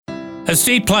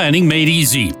Estate planning made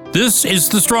easy. This is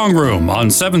The Strong Room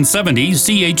on 770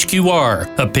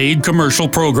 CHQR, a paid commercial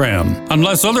program.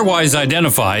 Unless otherwise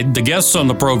identified, the guests on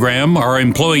the program are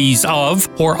employees of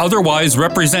or otherwise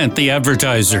represent the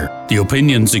advertiser. The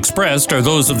opinions expressed are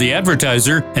those of the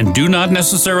advertiser and do not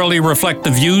necessarily reflect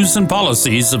the views and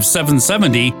policies of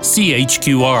 770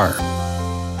 CHQR.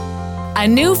 A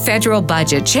new federal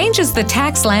budget changes the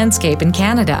tax landscape in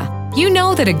Canada. You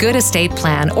know that a good estate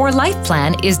plan or life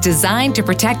plan is designed to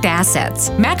protect assets,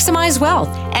 maximize wealth,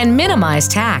 and minimize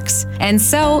tax. And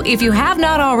so, if you have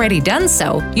not already done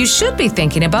so, you should be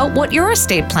thinking about what your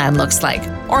estate plan looks like,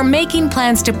 or making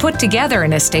plans to put together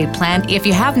an estate plan if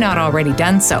you have not already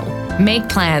done so. Make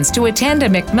plans to attend a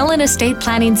Macmillan Estate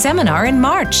Planning Seminar in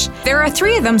March. There are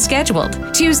 3 of them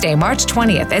scheduled. Tuesday, March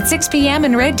 20th at 6 p.m.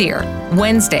 in Red Deer,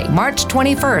 Wednesday, March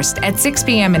 21st at 6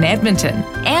 p.m. in Edmonton,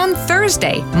 and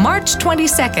Thursday, March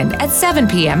 22nd at 7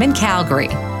 p.m. in Calgary.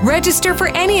 Register for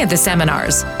any of the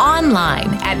seminars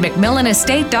online at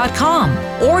macmillanestate.com,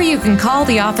 or you can call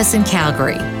the office in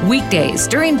Calgary weekdays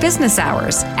during business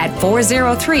hours at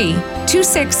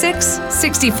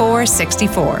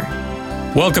 403-266-6464.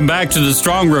 Welcome back to The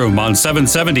Strong Room on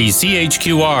 770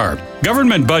 CHQR.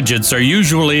 Government budgets are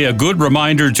usually a good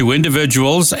reminder to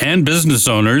individuals and business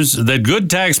owners that good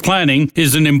tax planning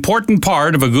is an important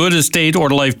part of a good estate or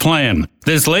life plan.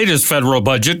 This latest federal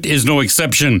budget is no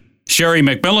exception. Sherry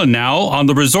McMillan now on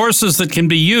the resources that can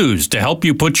be used to help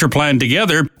you put your plan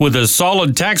together with a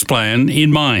solid tax plan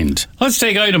in mind. Let's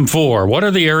take item 4. What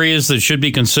are the areas that should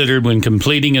be considered when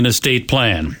completing an estate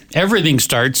plan? Everything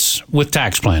starts with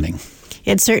tax planning.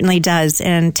 It certainly does,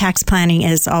 and tax planning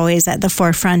is always at the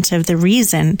forefront of the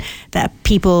reason that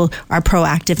people are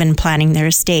proactive in planning their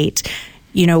estate.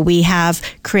 You know, we have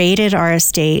created our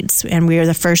estates, and we are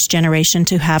the first generation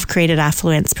to have created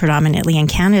affluence predominantly in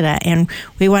Canada, and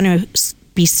we want to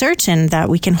be certain that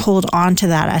we can hold on to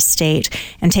that estate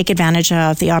and take advantage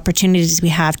of the opportunities we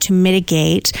have to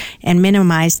mitigate and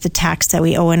minimize the tax that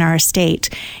we owe in our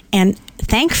estate. And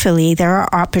thankfully, there are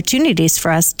opportunities for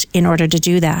us in order to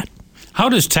do that. How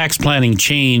does tax planning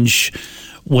change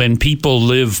when people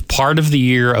live part of the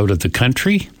year out of the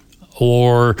country,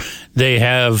 or they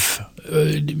have,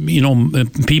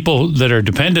 people that are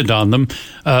dependent on them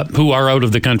who are out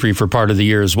of the country for part of the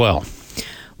year as well?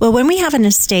 Well, when we have an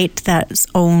estate that's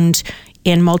owned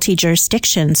in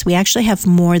multi-jurisdictions, we actually have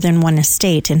more than one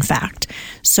estate, in fact.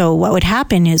 So what would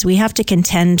happen is we have to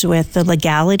contend with the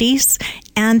legalities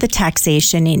and the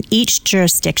taxation in each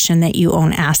jurisdiction that you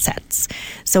own assets.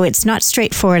 So it's not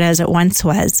straightforward as it once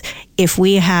was. If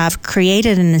we have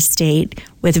created an estate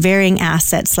with varying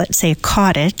assets, let's say a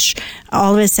cottage,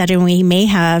 all of a sudden we may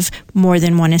have more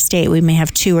than one estate. We may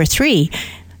have 2 or 3.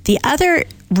 The other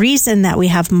reason that we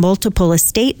have multiple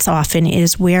estates often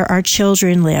is where our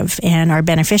children live and our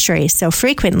beneficiaries. So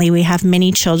frequently we have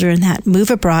many children that move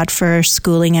abroad for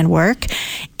schooling and work,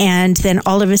 and then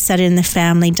all of a sudden the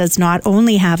family does not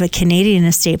only have a Canadian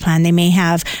estate plan, they may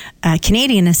have a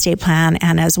Canadian estate plan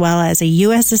and as well as a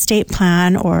U.S. estate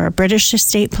plan or a British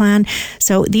estate plan.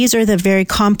 So these are the very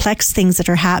complex things that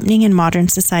are happening in modern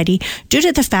society due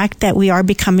to the fact that we are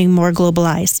becoming more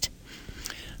globalized.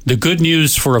 The good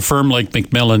news for a firm like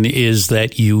Macmillan is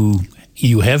that you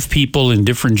have people in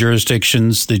different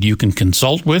jurisdictions that you can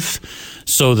consult with,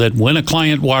 so that when a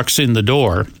client walks in the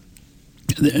door,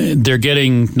 they're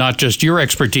getting not just your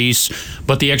expertise,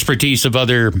 but the expertise of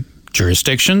other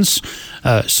jurisdictions,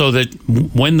 so that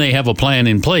when they have a plan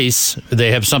in place,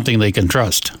 they have something they can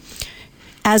trust.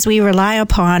 As we rely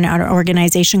upon our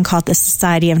organization called the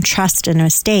Society of Trust and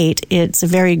Estate, it's a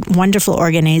very wonderful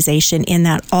organization in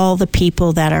that all the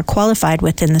people that are qualified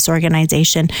within this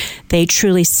organization, they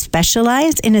truly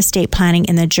specialize in estate planning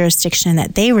in the jurisdiction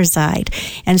that they reside.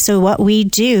 And so what we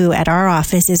do at our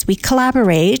office is we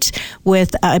collaborate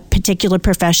with a particular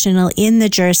professional in the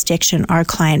jurisdiction our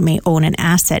client may own an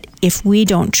asset if we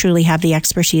don't truly have the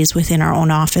expertise within our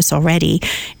own office already.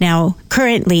 Now,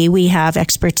 currently we have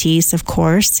expertise, of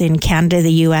course, in Canada, the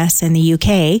U.S., and the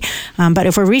U.K. But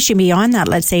if we're reaching beyond that,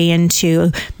 let's say into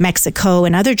Mexico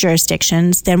and other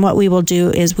jurisdictions, then what we will do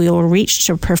is we will reach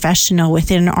to a professional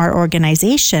within our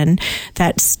organization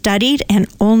that studied and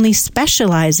only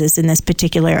specializes in this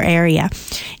particular area.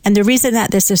 And the reason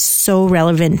that this is so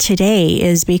relevant today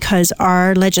is because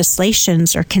our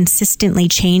legislations are consistently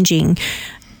changing.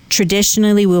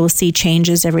 Traditionally, we will see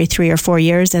changes every 3 or 4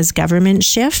 years as governments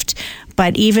shift,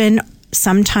 but even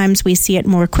sometimes we see it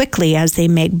more quickly as they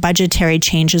make budgetary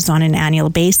changes on an annual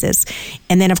basis.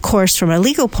 And then, of course, from a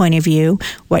legal point of view,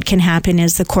 what can happen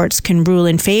is the courts can rule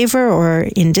in favor or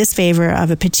in disfavor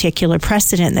of a particular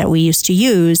precedent that we used to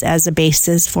use as a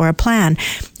basis for a plan.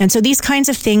 And so these kinds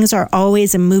of things are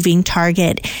always a moving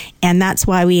target. And that's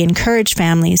why we encourage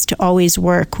families to always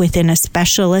work within a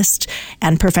specialist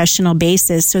and professional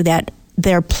basis so that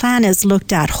their plan is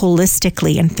looked at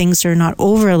holistically and things are not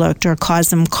overlooked or cause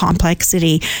them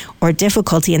complexity or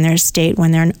difficulty in their estate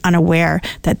when they're unaware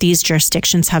that these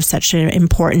jurisdictions have such an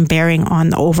important bearing on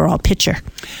the overall picture.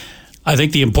 I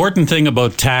think the important thing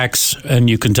about tax, and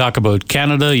you can talk about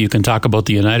Canada, you can talk about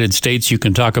the United States, you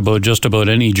can talk about just about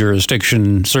any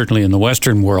jurisdiction, certainly in the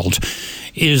Western world,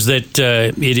 is that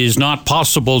it is not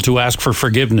possible to ask for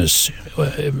forgiveness,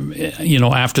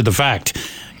 after the fact.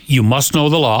 You must know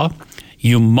the law.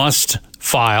 You must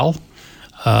file,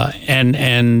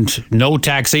 and no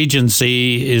tax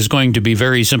agency is going to be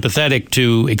very sympathetic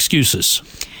to excuses.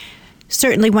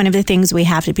 Certainly one of the things we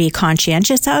have to be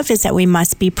conscientious of is that we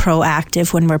must be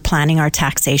proactive when we're planning our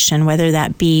taxation, whether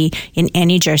that be in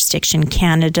any jurisdiction,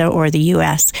 Canada or the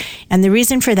U.S. And the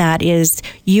reason for that is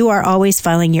you are always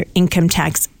filing your income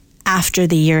tax after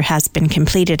the year has been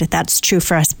completed. That's true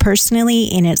for us personally,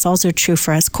 and it's also true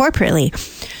for us corporately.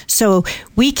 So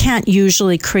we can't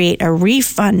usually create a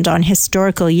refund on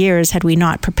historical years had we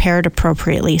not prepared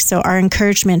appropriately. So our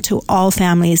encouragement to all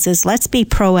families is let's be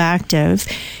proactive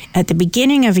at the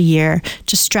beginning of a year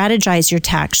to strategize your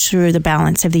tax through the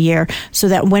balance of the year so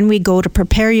that when we go to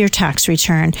prepare your tax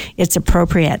return, it's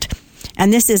appropriate.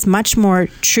 And this is much more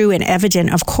true and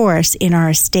evident, of course, in our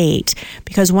estate,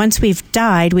 because once we've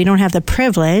died, we don't have the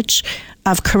privilege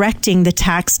of correcting the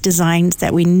tax designs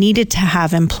that we needed to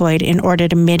have employed in order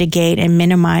to mitigate and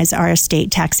minimize our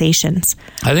estate taxations.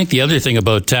 I think the other thing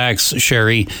about tax,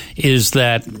 Sherry, is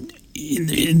that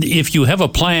if you have a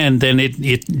plan, then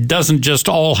it doesn't just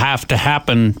all have to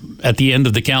happen at the end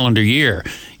of the calendar year.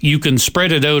 You can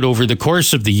spread it out over the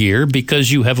course of the year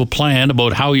because you have a plan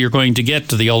about how you're going to get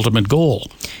to the ultimate goal.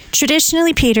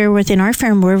 Traditionally, Peter, within our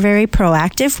firm, we're very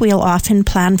proactive. We'll often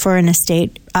plan for an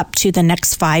estate up to the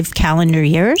next 5 calendar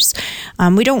years.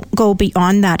 We don't go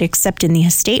beyond that except in the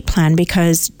estate plan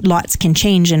because lots can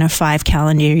change in a 5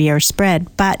 calendar year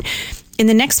spread. But in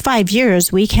the next 5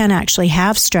 years, we can actually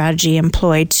have strategy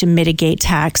employed to mitigate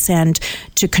tax and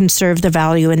to conserve the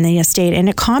value in the estate. And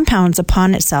it compounds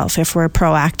upon itself if we're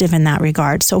proactive in that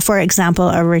regard. So, for example,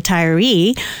 a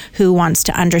retiree who wants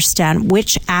to understand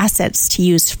which assets to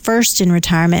use first in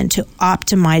retirement to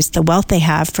optimize the wealth they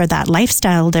have for that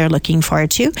lifestyle they're looking forward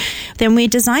to, then we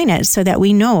design it so that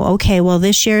we know, okay, well,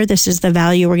 this year, this is the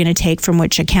value we're going to take from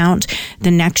which account. The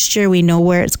next year, we know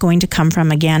where it's going to come from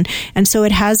again. And so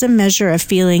it has a measure of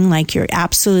feeling like you're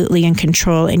absolutely in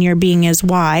control and you're being as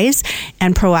wise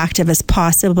and proactive as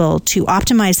possible to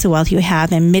optimize the wealth you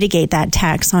have and mitigate that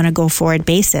tax on a go-forward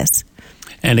basis.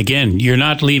 And again, you're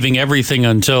not leaving everything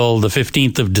until the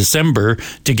 15th of December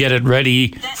to get it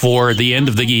ready for the end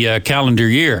of the calendar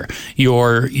year.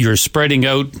 You're spreading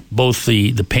out both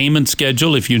the payment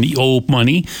schedule if you owe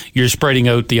money, you're spreading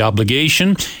out the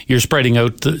obligation, you're spreading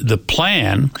out the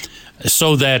plan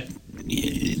so that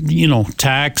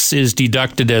tax is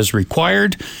deducted as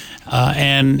required,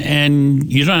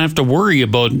 and you don't have to worry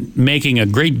about making a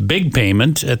great big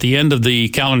payment at the end of the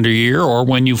calendar year or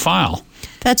when you file.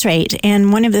 That's right.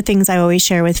 And one of the things I always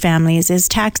share with families is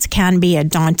tax can be a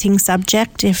daunting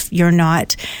subject if you're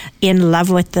not in love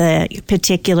with the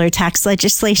particular tax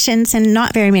legislations, and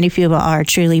not very many people are,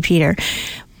 truly, Peter.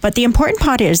 But the important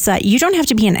part is that you don't have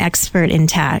to be an expert in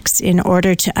tax in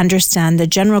order to understand the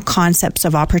general concepts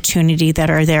of opportunity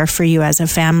that are there for you as a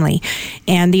family.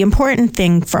 And the important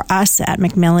thing for us at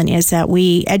Macmillan is that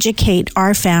we educate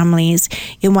our families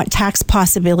in what tax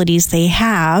possibilities they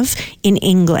have in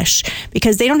English,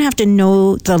 because they don't have to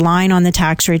know the line on the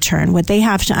tax return. What they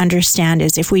have to understand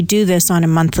is if we do this on a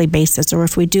monthly basis or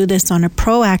if we do this on a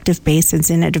proactive basis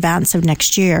in advance of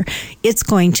next year, it's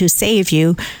going to save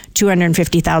you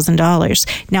 $250,000.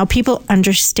 Now, people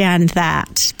understand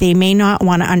that. They may not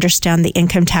want to understand the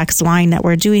income tax line that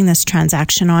we're doing this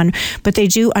transaction on, but they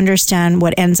do understand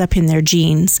what ends up in their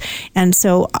genes. And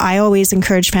so I always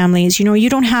encourage families, you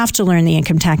don't have to learn the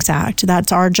Income Tax Act.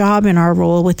 That's our job and our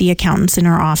role with the accountants in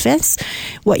our office.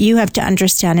 What you have to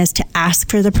understand is to ask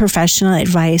for the professional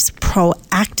advice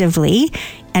proactively,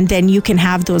 and then you can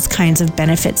have those kinds of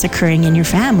benefits occurring in your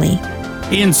family.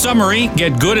 In summary,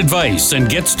 get good advice and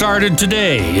get started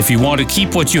today if you want to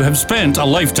keep what you have spent a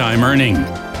lifetime earning.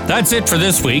 That's it for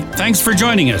this week. Thanks for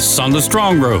joining us on The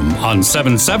Strong Room on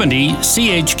 770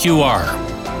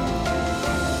 CHQR.